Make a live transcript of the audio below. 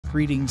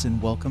Greetings and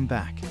welcome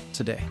back.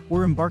 Today,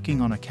 we're embarking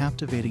on a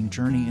captivating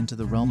journey into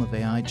the realm of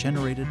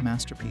AI-generated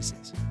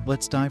masterpieces.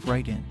 Let's dive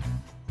right in.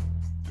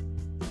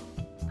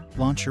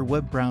 Launch your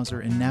web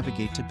browser and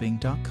navigate to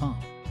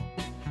Bing.com.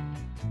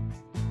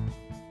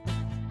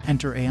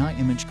 Enter AI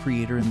Image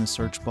Creator in the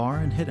search bar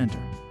and hit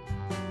Enter.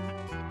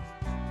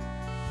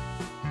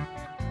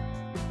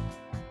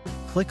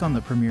 Click on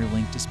the Premiere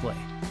link displayed.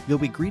 You'll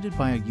be greeted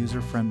by a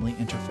user-friendly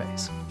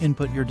interface.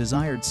 Input your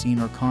desired scene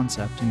or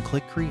concept and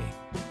click Create.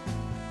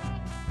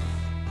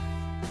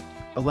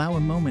 Allow a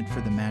moment for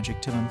the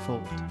magic to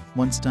unfold.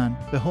 Once done,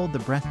 behold the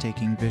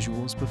breathtaking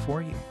visuals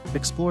before you.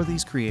 Explore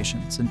these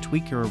creations and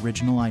tweak your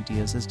original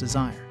ideas as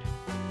desired.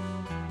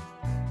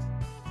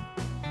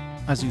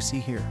 As you see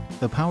here,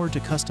 the power to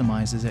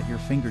customize is at your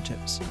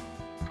fingertips.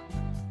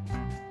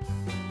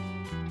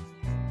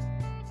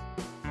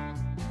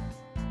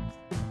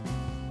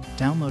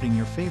 Downloading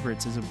your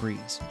favorites is a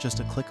breeze, just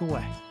a click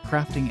away.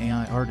 Crafting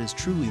AI art is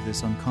truly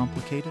this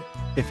uncomplicated.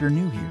 If you're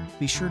new here,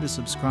 be sure to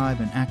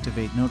subscribe and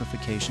activate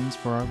notifications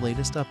for our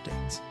latest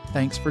updates.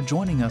 Thanks for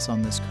joining us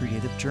on this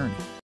creative journey.